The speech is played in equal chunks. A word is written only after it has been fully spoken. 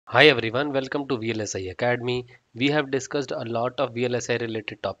Hi everyone, welcome to VLSI Academy. We have discussed a lot of VLSI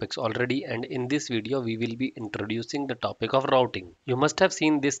related topics already, and in this video we will be introducing the topic of routing. You must have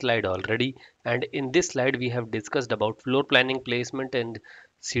seen this slide already, and in this slide we have discussed about floor planning, placement and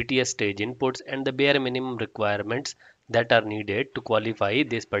CTS stage inputs and the bare minimum requirements that are needed to qualify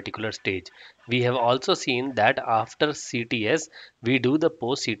this particular stage. We have also seen that after CTS we do the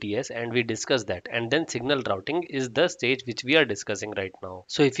post CTS and we discuss that, and then signal routing is the stage which we are discussing right now.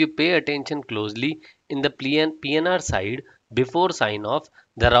 So if you pay attention closely in the PNR side, before sign off,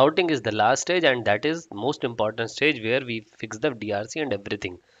 the routing is the last stage, and that is most important stage where we fix the DRC and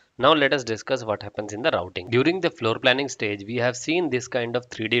everything. Now let us discuss what happens in the routing. During the floor planning stage, we have seen this kind of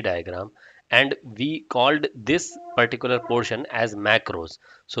 3D diagram, and we called this particular portion as macros.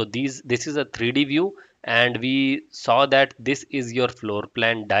 So this is a 3D view, and we saw that this is your floor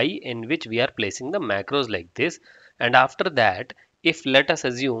plan die in which we are placing the macros like this. And after that, if let us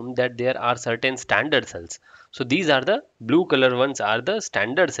assume that there are certain standard cells, so these are the blue color ones are the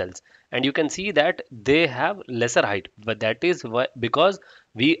standard cells, and you can see that they have lesser height, but that is why, because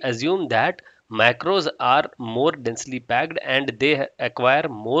we assume that macros are more densely packed and they acquire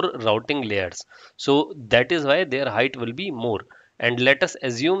more routing layers, so that is why their height will be more. And let us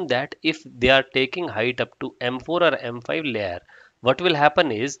assume that if they are taking height up to M4 or M5 layer, what will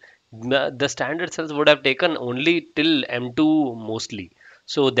happen is the standard cells would have taken only till M2 mostly.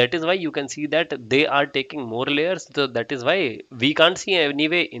 So that is why you can see that they are taking more layers. So that is why we can't see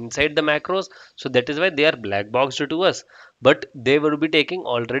anyway inside the macros. So that is why they are black boxed to us. But they will be taking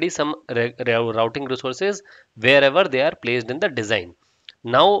already some routing resources wherever they are placed in the design.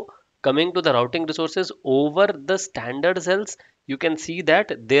 Now coming to the routing resources over the standard cells, you can see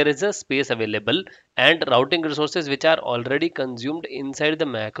that there is a space available, and routing resources which are already consumed inside the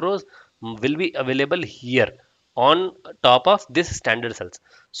macros will be available here on top of this standard cells.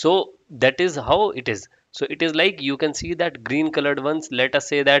 So that is how it is. So it is like you can see that green colored ones, let us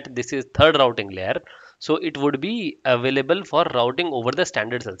say that this is third routing layer, so it would be available for routing over the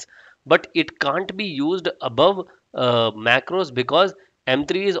standard cells, but it can't be used above macros because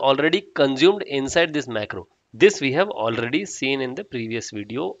M3 is already consumed inside this macro. This we have already seen in the previous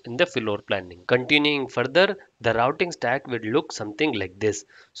video in the floor planning. Continuing further, the routing stack will look something like this.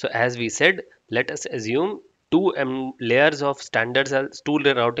 So as we said, let us assume two layers of standard cells, two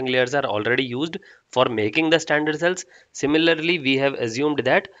routing layers are already used for making the standard cells. Similarly, we have assumed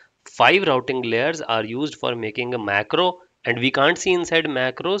that five routing layers are used for making a macro, and we can't see inside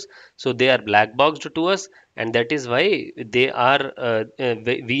macros, so they are black boxed to us, and that is why they are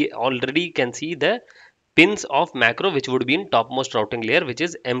we already can see the pins of macro which would be in topmost routing layer, which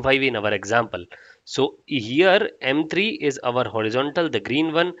is M5 in our example. So here M3 is our horizontal, the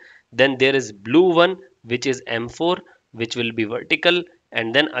green one, then there is blue one which is M4, which will be vertical,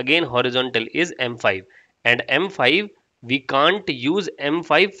 and then again horizontal is M5. And M5, we can't use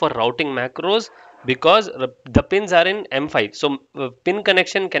M5 for routing macros because the pins are in M5, so pin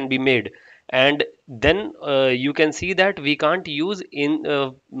connection can be made. And then you can see that we can't use in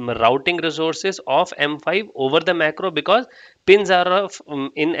routing resources of M5 over the macro because pins are of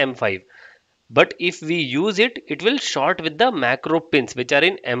in M5. But if we use it, it will short with the macro pins which are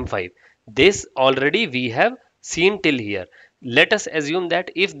in M5. This already we have seen till here. Let us assume that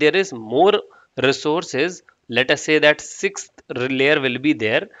if there is more resources, let us say that sixth layer will be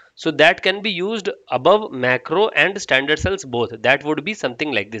there, so that can be used above macro and standard cells both. That would be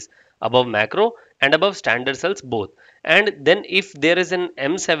something like this: above macro and above standard cells both. And then if there is an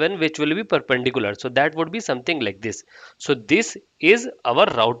M7 which will be perpendicular, so that would be something like this. So this is our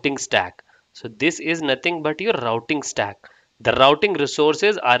routing stack. So this is nothing but your routing stack. The routing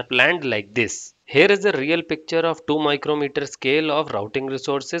resources are planned like this. Here is a real picture of 2 micrometer scale of routing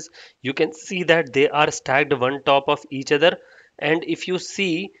resources. You can see that they are stacked one top of each other, and if you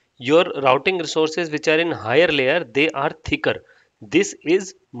see your routing resources which are in higher layer, they are thicker. This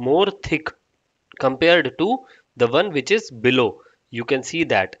is more thick compared to the one which is below. You can see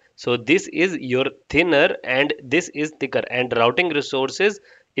that. So this is your thinner and this is thicker, and routing resources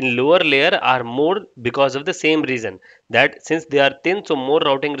in lower layer are more because of the same reason, that since they are thin, so more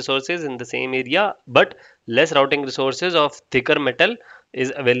routing resources in the same area but less routing resources of thicker metal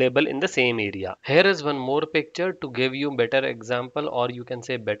is available in the same area. Here is one more picture to give you better example, or you can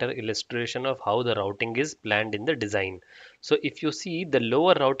say better illustration of how the routing is planned in the design. So if you see the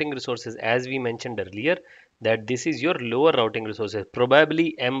lower routing resources, as we mentioned earlier, that this is your lower routing resources,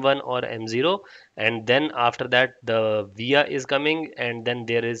 probably M1 or M0, and then after that the via is coming, and then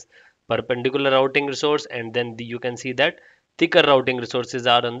there is perpendicular routing resource, and then you can see that Thicker routing resources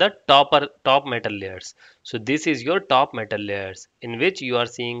are on the top metal layers. So this is your top metal layers in which you are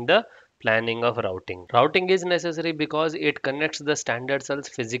seeing the planning of routing. Routing is necessary because it connects the standard cells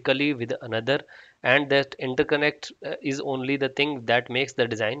physically with another, and that interconnect is only the thing that makes the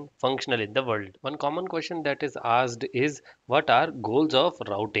design functional in the world. One common question that is asked is, what are goals of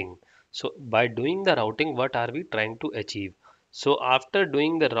routing? So by doing the routing, what are we trying to achieve? So after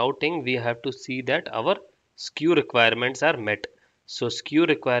doing the routing, we have to see that our skew requirements are met. So skew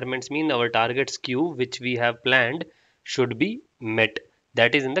requirements mean our target skew which we have planned should be met.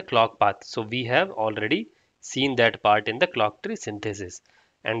 That is in the clock path. So we have already seen that part in the clock tree synthesis.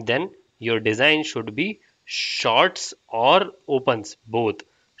 And then your design should be shorts or opens, both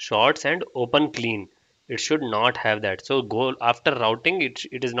shorts and open clean. It should not have that. So go after routing,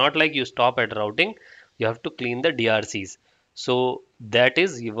 it is not like you stop at routing, you have to clean the DRCs. So that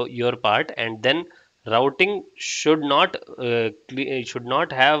is your part, and then routing should not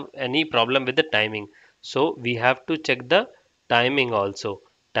have any problem with the timing. So we have to check the timing also.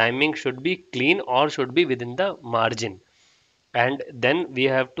 Timing should be clean or should be within the margin. And then we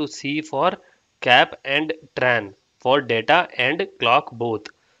have to see for cap and tran for data and clock both.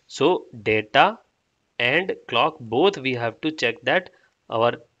 So data and clock both, we have to check that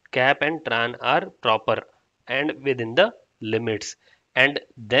our cap and tran are proper and within the limits. And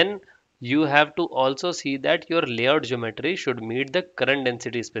then you have to also see that your layout geometry should meet the current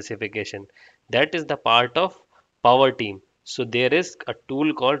density specification. That is the part of power team. So there is a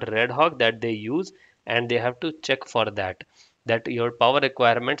tool called Redhawk that they use, and they have to check for that your power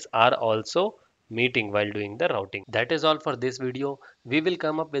requirements are also meeting while doing the routing. That is all for this video. We will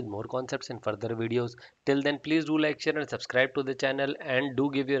come up with more concepts in further videos. Till then, please do like, share and subscribe to the channel, and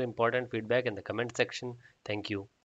do give your important feedback in the comment section. Thank you.